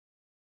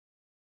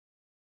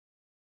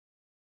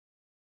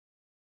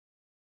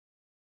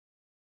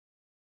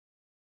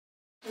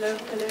Hello,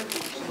 hello,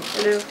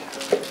 hello.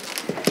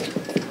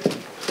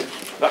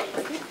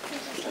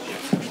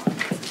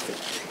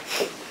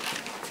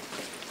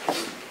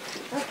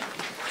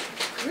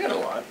 We got a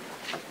lot.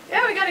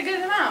 Yeah, we got a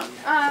good amount.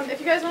 If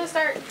you guys want to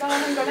start, go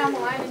ahead and go down the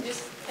line and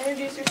just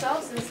introduce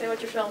yourselves and say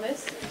what your film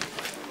is.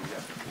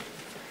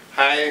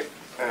 Hi,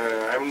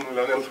 I'm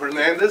Leonel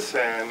Fernández,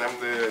 and I'm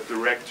the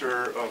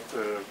director of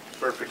The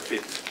Perfect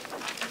Fit.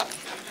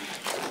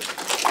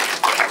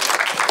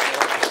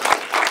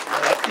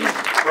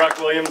 Brock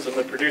Williams, I'm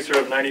the producer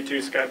of 92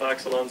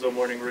 SKYBOX ALONZO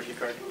Mourning rookie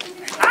card.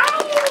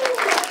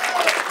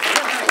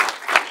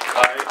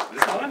 Hi,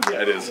 this one?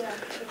 Yeah, it is.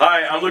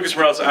 Hi, I'm Lucas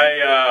Mireles.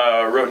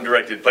 I wrote and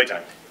directed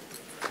Playtime.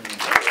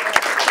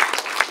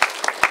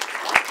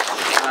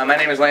 My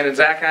name is Landon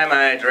Zakheim.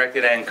 I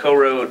directed and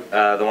co-wrote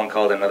the one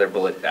called Another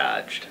Bullet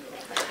Dodged.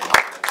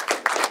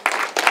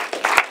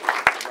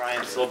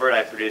 I'm Silbert.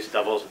 I produced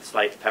Doubles with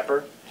Sliced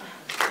Pepper.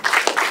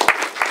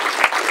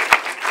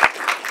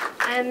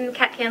 I'm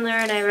Kat Candler,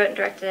 and I wrote and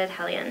directed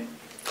HELLION.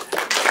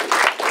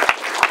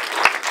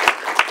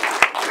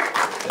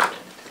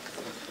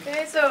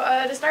 Okay, so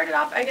to start it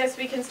off, I guess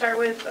we can start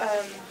with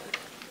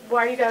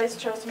why you guys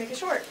chose to make a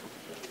short.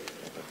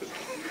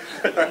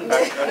 I don't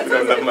have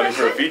enough money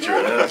for a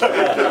feature. That's all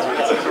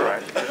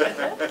right.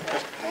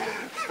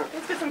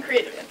 Let's get some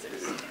creative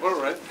answers. All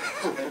right.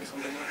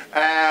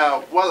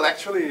 Well,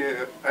 actually,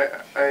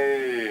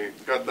 I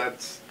got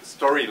that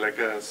story like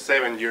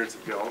 7 years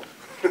ago,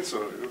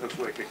 so it was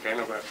like a kind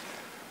of a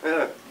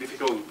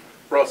difficult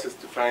process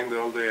to find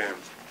all the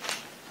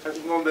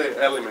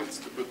elements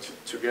to put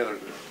together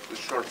the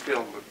short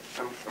film. But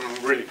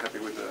I'm really happy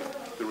with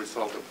the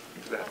result of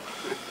that.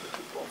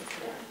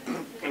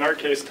 In our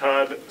case,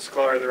 Todd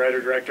Sklar, the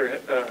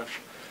writer-director,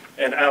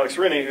 and Alex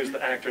Rinney, who's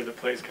the actor that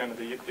plays kind of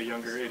the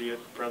younger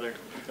idiot brother,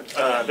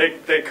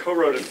 they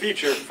co-wrote a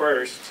feature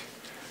first,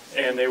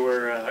 and they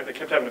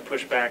kept having to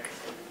push back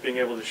being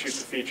able to shoot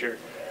the feature,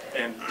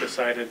 and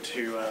decided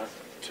to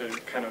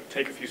kind of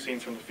take a few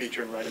scenes from the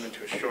feature and write them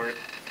into a short,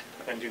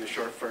 and do the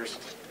short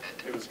first.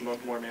 It was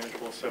more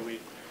manageable, so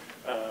we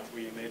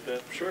made the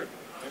short.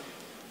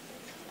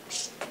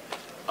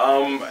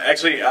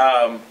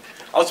 Yeah.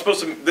 I was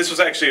supposed to. This was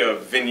actually a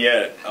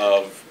vignette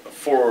of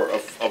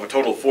a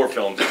total of 4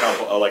 films,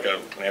 like an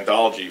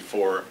anthology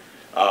for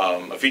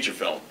a feature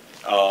film.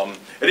 It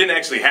didn't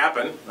actually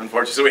happen,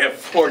 unfortunately. So we have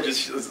 4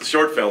 just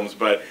short films,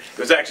 but it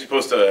was actually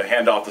supposed to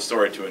hand off the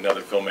story to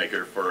another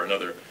filmmaker for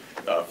another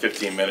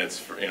 15 minutes,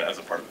 as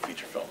a part of the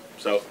feature film.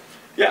 So,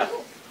 yeah.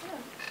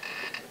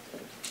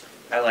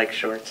 I like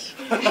shorts.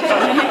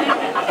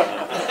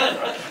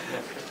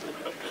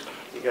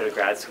 You go to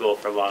grad school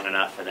for long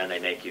enough, and then they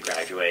make you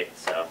graduate.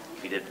 So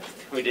we did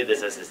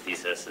this as his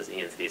thesis, as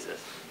Ian's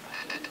thesis.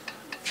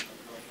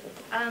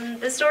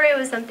 The story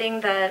was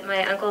something that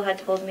my uncle had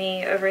told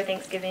me over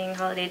Thanksgiving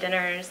holiday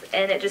dinners,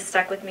 and it just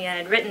stuck with me. I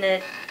had written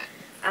it,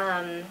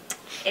 and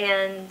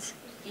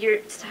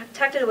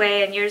tucked it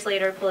away, and years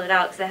later pulled it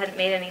out because I hadn't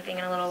made anything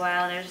in a little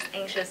while, and I was just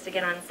anxious to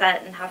get on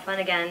set and have fun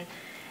again.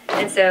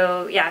 And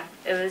so, yeah,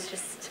 it was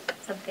just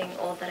something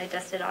old that I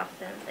dusted off,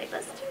 and I was like,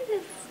 let's do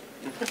this.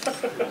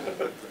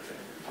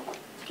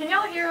 Can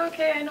y'all hear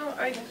okay? I know.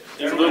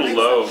 You're a little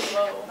low.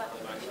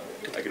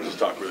 I can just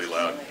talk really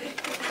loud.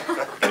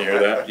 Can you hear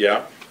that?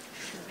 Yeah?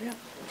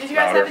 Did you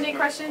guys have any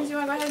questions you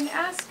want to go ahead and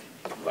ask?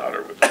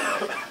 Louder with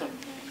that.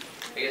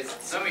 I guess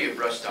some of you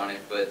brushed on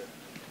it, but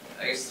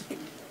I guess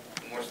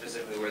more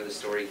specifically where the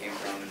story came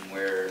from and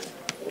where,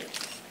 I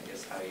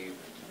guess, how you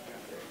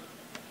got there.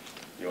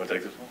 You want to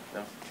take this one?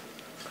 No?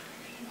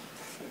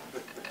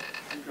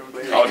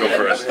 I'll go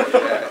first.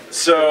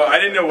 So I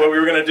didn't know what we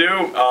were going to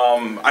do.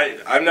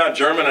 I'm not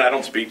German and I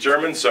don't speak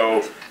German,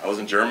 so I was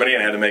in Germany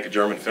and I had to make a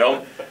German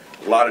film.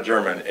 A lot of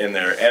German in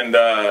there. And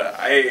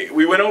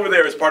we went over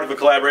there as part of a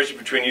collaboration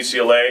between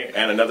UCLA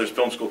and another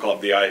film school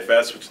called the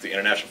IFS, which is the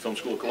International Film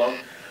School of Cologne.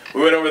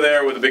 We went over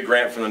there with a big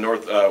grant from the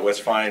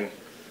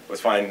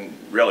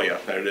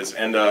Westfalen-Relia, there it is.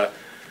 And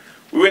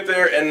we went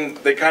there and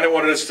they kind of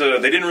wanted us to,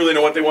 they didn't really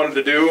know what they wanted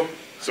to do,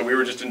 so we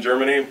were just in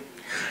Germany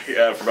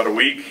for about a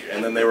week,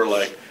 and then they were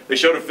like, they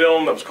showed a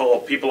film that was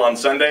called People on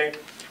Sunday,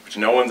 which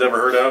no one's ever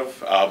heard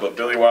of, but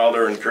Billy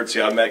Wilder and Kurt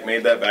Siodmak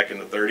made that back in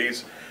the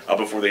 30s,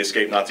 before they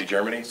escaped Nazi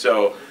Germany.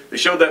 So they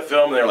showed that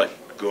film, and they were like,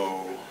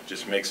 go,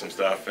 just make some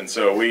stuff. And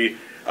so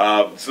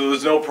so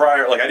there's no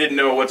prior, like I didn't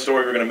know what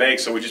story we were going to make,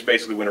 so we just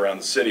basically went around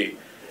the city,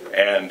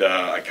 and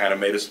I kind of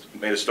made a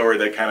story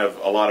that kind of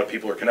a lot of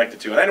people are connected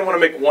to. And I didn't want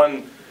to make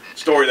one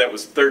story that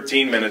was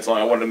 13 minutes long,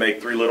 I wanted to make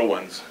 3 little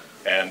ones.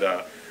 And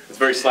it's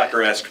very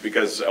Slacker-esque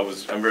because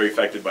I'm very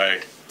affected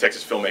by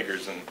Texas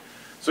filmmakers, and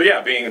so yeah,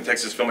 being a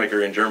Texas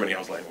filmmaker in Germany, I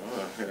was like,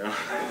 well,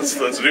 let's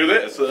do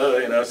this,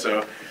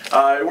 So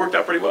it worked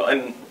out pretty well,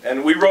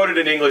 and we wrote it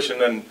in English, and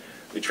then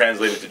we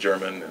translated it to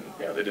German, and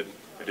yeah, they did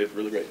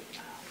really great.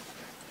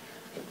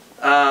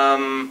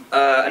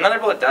 Another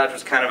Bullet Dodge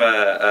was kind of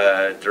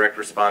a direct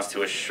response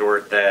to a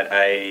short that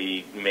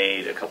I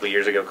made a couple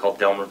years ago called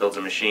Delmer Builds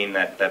a Machine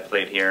that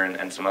played here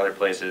and some other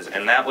places,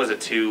 and that was a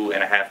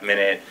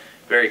 2.5-minute,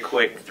 very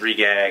quick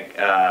 3-gag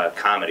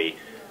comedy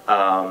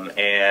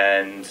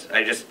And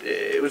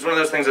it was one of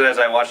those things that as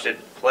I watched it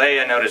play,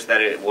 I noticed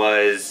that it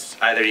was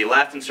either you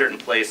laughed in certain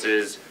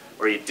places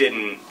or you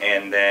didn't,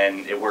 and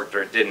then it worked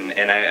or it didn't.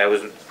 And I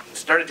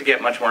started to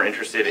get much more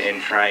interested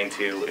in trying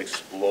to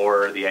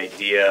explore the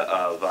idea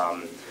of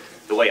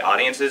the way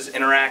audiences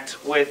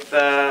interact with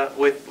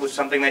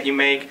something that you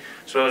make.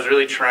 So I was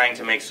really trying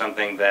to make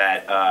something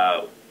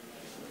that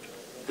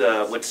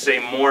would say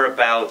more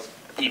about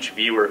each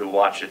viewer who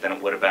watched it than it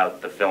would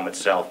about the film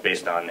itself,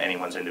 based on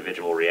anyone's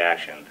individual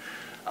reaction.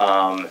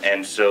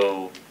 And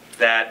so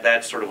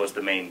that sort of was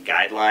the main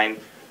guideline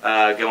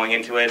going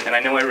into it. And I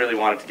know I really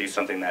wanted to do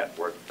something that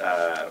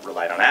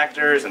relied on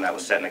actors, and that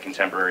was set in a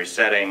contemporary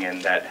setting,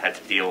 and that had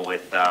to deal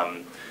with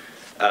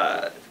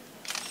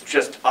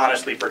just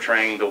honestly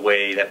portraying the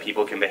way that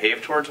people can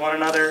behave towards one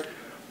another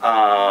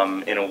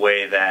in a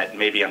way that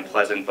may be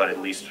unpleasant, but at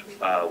least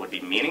would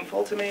be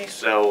meaningful to me.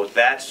 So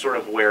that's sort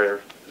of where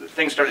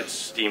things started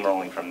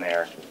steamrolling from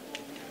there.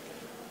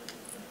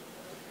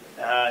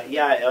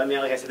 Yeah, I mean,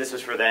 like I said, this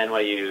was for the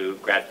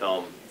NYU grad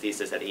film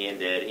thesis that Ian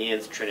did.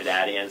 Ian's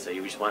Trinidadian, so he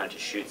just wanted to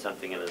shoot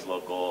something in his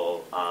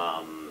local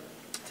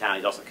town.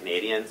 He's also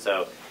Canadian,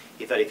 so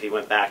he thought if he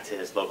went back to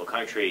his local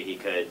country, he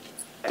could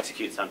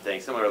execute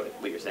something similar to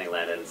what you're saying,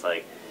 Landon. It's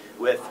like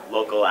with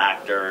local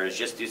actors,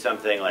 just do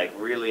something like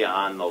really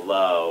on the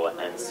low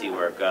and see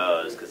where it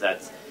goes, because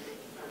that's.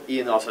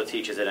 Ian also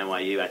teaches at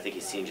NYU. I think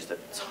he's seen just a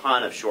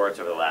ton of shorts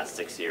over the last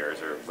 6 years,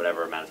 or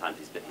whatever amount of time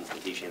he's been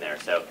teaching there.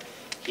 So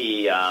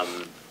he, I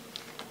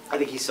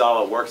think he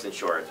saw what works in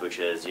shorts, which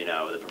is, you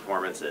know, the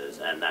performances,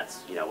 and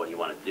that's, you know, what he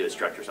wanted to do, is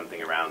structure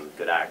something around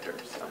good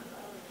actors. So I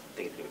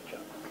think he did a good job.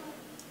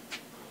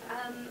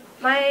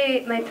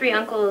 My 3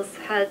 uncles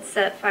had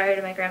set fire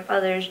to my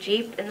grandfather's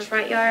Jeep in the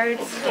front yard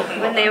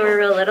when they were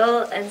real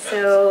little, and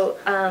so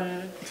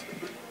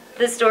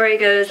the story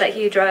goes that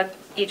he drugged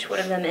each one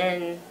of them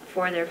in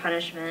for their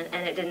punishment,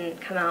 and it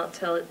didn't come out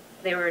till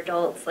they were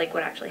adults, like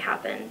what actually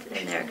happened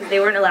in there, because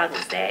they weren't allowed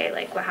to say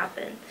like what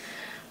happened.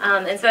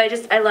 And so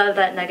I love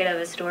that nugget of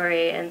a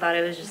story, and thought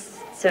it was just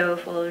so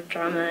full of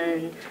drama,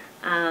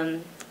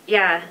 and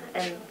yeah,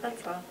 and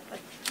that's all.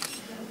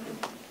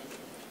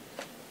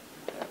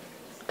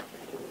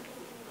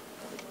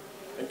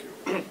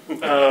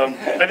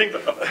 I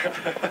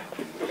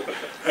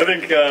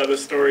think the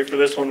story for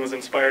this one was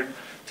inspired.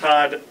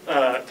 Todd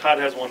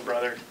has one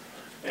brother,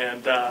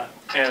 and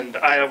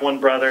I have one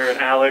brother, and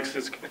Alex,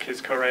 his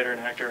co-writer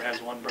and actor,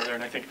 has one brother,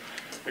 and I think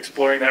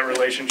exploring that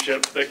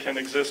relationship that can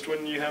exist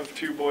when you have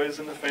 2 boys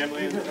in the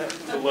family, and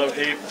the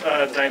love-hate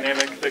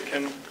dynamic that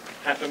can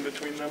happen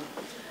between them.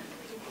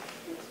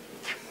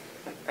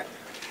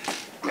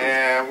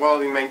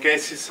 Well, in my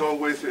case, it's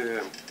always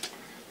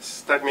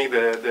struck me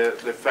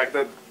the fact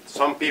that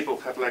some people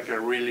have like a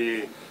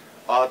really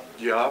odd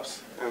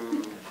jobs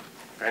and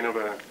kind of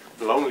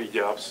lonely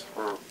jobs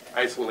or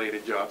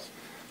isolated jobs.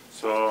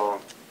 So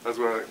that's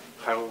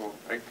how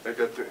I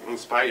got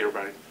inspired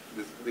by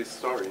this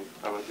story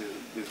about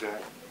this guy,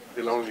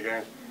 the lonely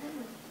guy.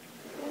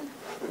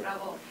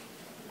 Bravo.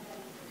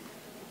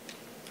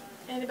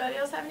 Anybody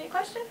else have any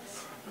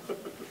questions? I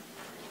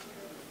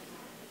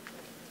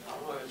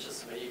don't know if it's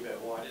just me,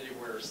 but why did he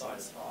wear a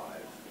size 5?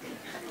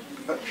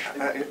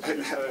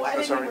 Why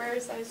did sorry? you wear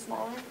a size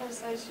smaller or a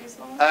size shoe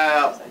smaller?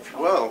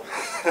 Well,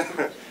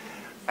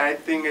 I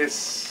think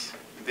it's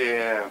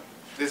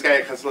this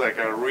guy has like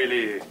a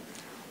really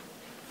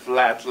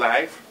flat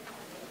life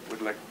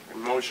with like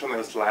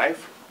emotionless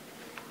life.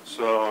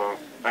 So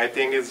I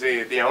think it's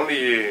the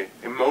only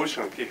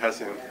emotion he has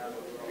in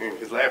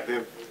his life.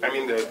 I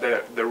mean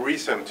the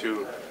reason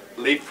to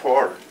live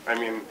for. I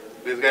mean,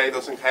 this guy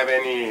doesn't have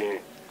any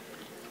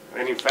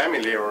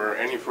family or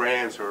any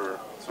friends, or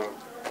so.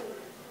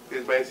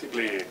 It's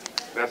basically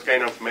that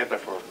kind of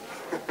metaphor.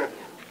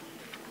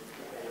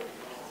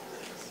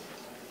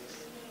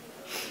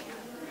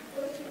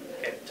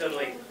 Okay,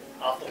 totally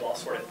off the wall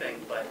sort of thing,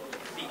 but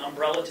the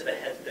umbrella to the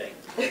head thing,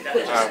 did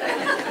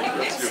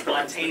that just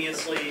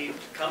spontaneously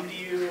come to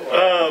you?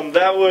 Or?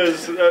 That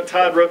was,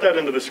 Todd wrote that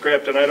into the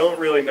script, and I don't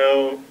really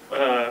know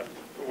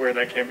where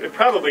that came. It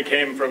probably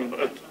came from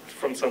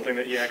something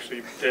that he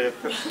actually did,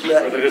 or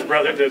that his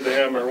brother did to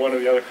him, or one or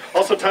the other.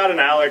 Also, Todd and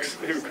Alex,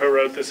 who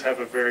co-wrote this, have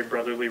a very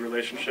brotherly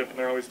relationship, and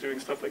they're always doing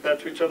stuff like that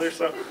to each other,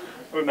 so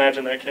I would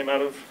imagine that came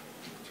out of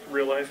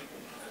real life.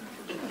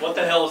 What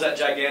the hell is that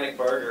gigantic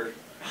burger?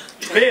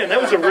 Man,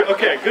 that was a real,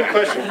 okay, good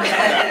question.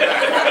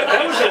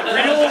 That was a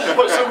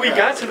real, so we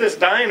got to this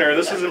diner,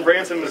 this is in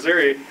Branson,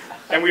 Missouri,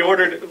 and we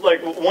ordered,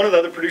 like, one of the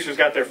other producers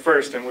got there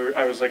first, and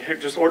I was like, hey,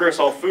 just order us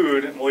all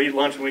food, and we'll eat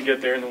lunch when we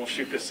get there, and then we'll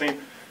shoot this scene.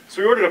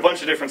 So we ordered a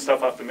bunch of different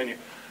stuff off the menu.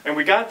 And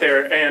we got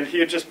there, and he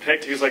had just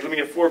picked, he was like, let me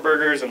get 4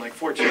 burgers and like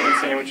 4 chicken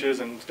sandwiches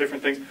and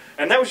different things.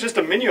 And that was just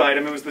a menu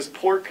item. It was this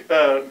pork,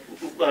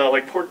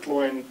 like pork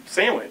loin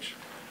sandwich.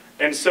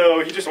 And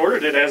so he just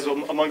ordered it as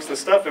amongst the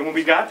stuff. And when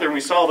we got there and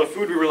we saw the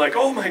food, we were like,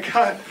 oh my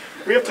God,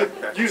 we have to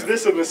use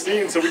this in the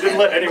scene. So we didn't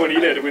let anyone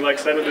eat it. And we like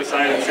set it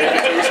aside and saved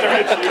it. So we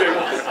started shooting.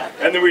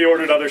 And then we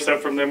ordered other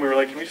stuff from them. We were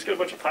like, can we just get a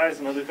bunch of pies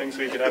and other things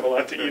so we could have a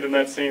lot to eat in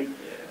that scene?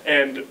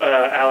 And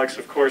Alex,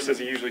 of course, as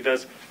he usually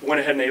does,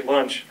 went ahead and ate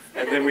lunch.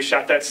 And then we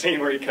shot that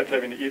scene where he kept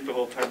having to eat the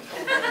whole time.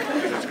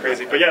 It was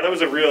crazy. But yeah, that was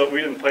a real,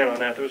 we didn't plan on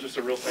that. That was just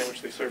a real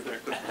sandwich they served there.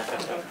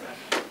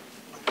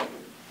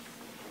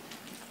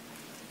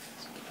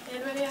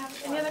 Anybody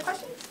have any other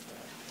questions?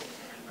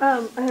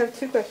 I have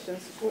two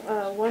questions.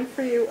 One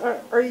for you.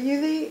 Are you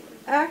the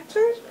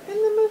actor in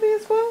the movie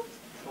as well?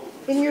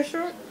 In your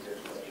short?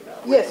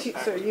 Yes,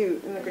 so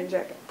you in the green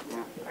jacket.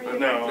 Are you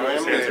No, I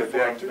am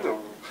the actor.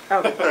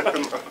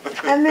 Okay.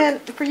 And then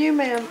for you,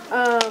 ma'am,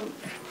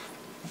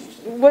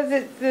 was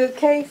it the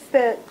case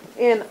that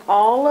in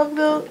all of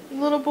the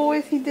little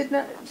boys he did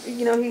not,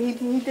 you know,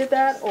 he did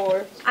that,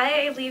 or?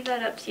 I leave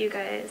that up to you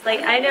guys.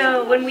 Like, I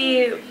know when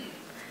the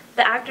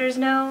actors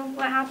know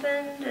what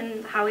happened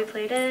and how we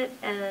played it,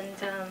 and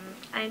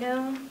I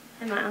know,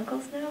 and my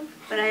uncles know,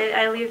 but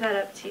I leave that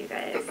up to you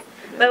guys.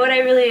 But what I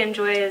really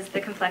enjoy is the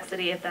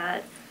complexity of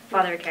that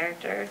father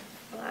character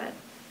a lot.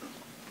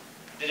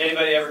 Did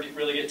anybody ever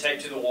really get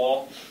taped to the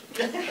wall?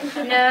 No,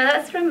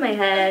 that's from my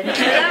head.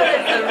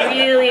 That was a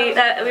really,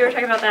 we were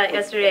talking about that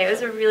yesterday. It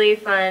was a really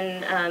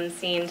fun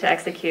scene to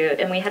execute,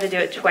 and we had to do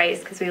it twice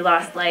because we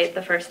lost light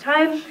the first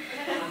time.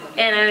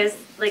 And I was,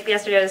 like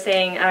yesterday I was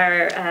saying,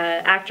 our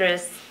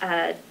actress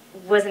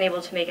wasn't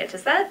able to make it to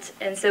set,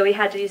 and so we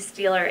had to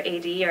steal our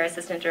AD, our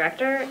assistant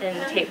director,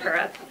 and tape her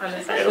up on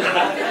the side of the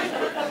wall.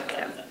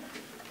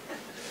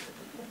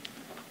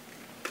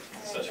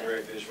 So. Such a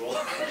great visual.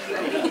 I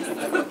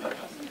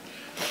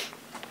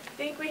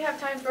think we have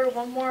time for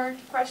one more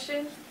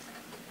question.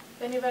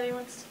 If anybody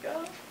wants to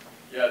go.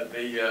 Yeah,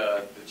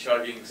 the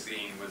chugging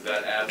scene, was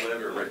that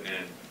ad-lib or written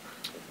in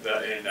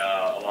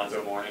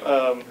ALONZO Mourning?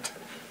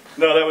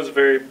 No, that was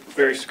very,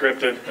 very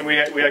scripted, and we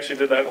actually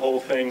did that whole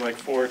thing like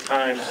 4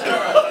 times. So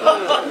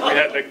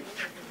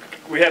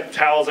we had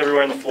towels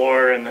everywhere on the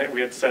floor, and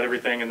we had set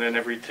everything, and then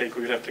every take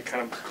we would have to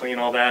kind of clean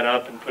all that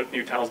up and put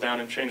new towels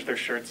down and change their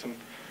shirts and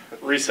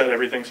reset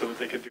everything so that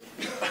they could do.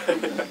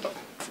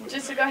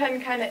 Just to go ahead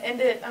and kind of end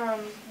it,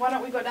 why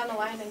don't we go down the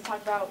line and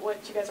talk about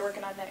what you guys are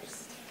working on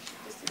next,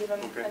 just to give them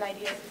an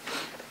idea.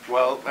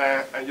 Well,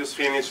 I just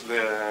finished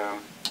the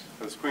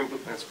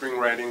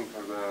screenwriting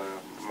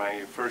for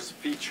my first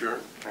feature,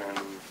 and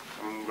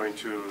I'm going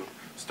to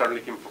start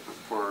looking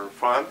for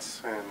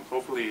fonts, and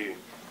hopefully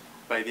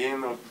by the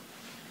end of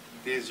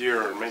this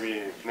year or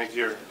maybe next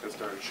year I'll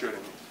start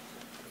shooting.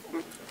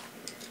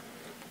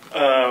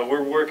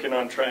 We're working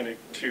on trying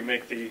to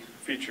make the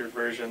feature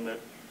version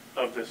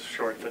of this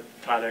short that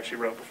Todd actually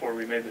wrote before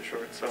we made the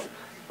short, so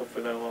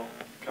hopefully that'll all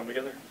come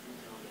together.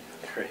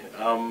 Great.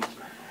 I'm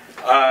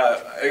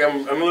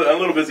a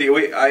little busy.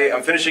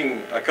 I'm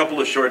finishing a couple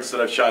of shorts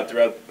that I've shot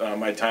throughout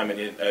my time at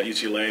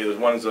UCLA. There's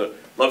one's a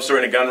love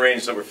story in a gun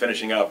range that we're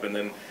finishing up, and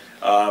then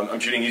I'm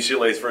shooting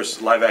UCLA's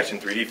first live-action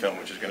 3D film,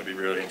 which is going to be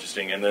really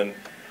interesting. And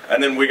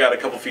then we got a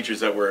couple features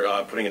that we're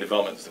putting in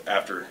development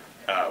after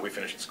we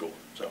finish at school.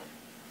 So.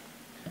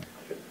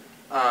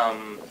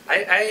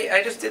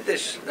 I just did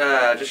this,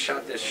 just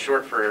shot this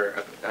short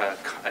for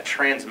a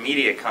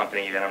transmedia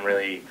company that I'm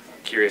really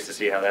curious to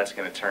see how that's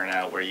going to turn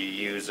out, where you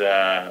use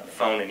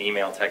phone and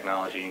email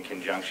technology in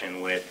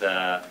conjunction with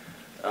web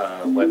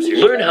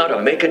series. Learn how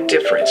to make a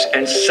difference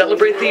and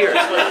celebrate the Earth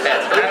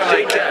at Earth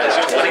Day Dallas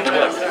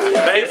 2012.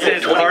 This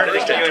is part of the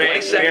Q&A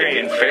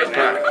experience. Fair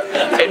Park.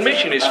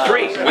 Admission is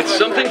free with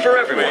something for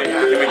everyone.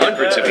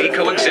 Hundreds of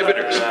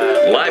eco-exhibitors.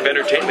 Live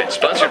entertainment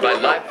sponsored by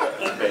Live.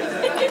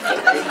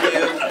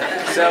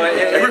 So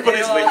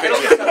everybody's like No,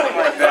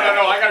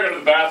 I gotta go to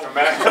the bathroom,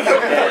 man.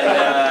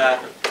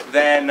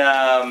 And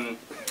then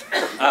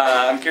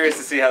I'm curious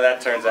to see how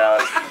that turns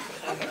out.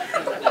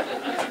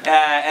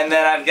 And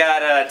then I've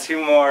got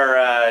 2 more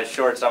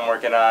shorts I'm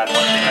working on. I'm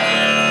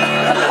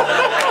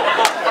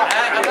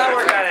not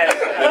working on it.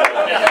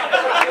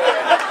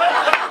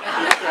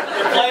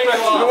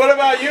 What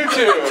about you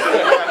two?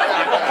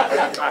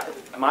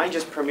 Mine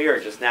just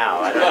premiered just now.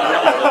 I don't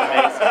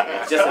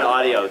know. It's just an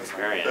audio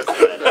experience.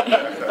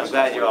 But I'm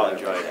glad you all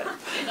enjoyed it.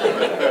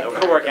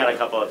 We're working on a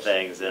couple of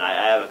things, and I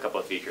have a couple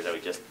of features that we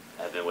just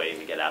have been waiting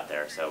to get out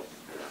there. So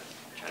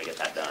trying to get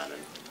that done,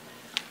 and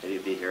maybe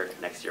be here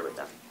next year with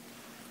them.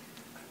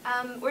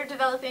 We're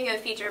developing a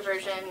feature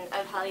version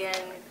of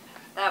HELLION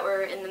that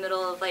we're in the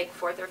middle of like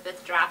 4th or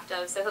 5th draft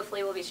of, so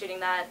hopefully we'll be shooting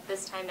that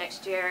this time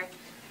next year.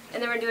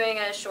 And then we're doing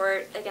a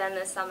short again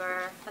this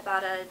summer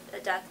about a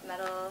death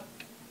metal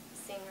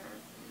singer.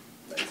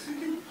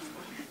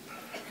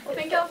 Well,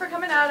 thank y'all for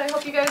coming out. I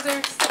hope you guys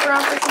are stick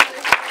around for some other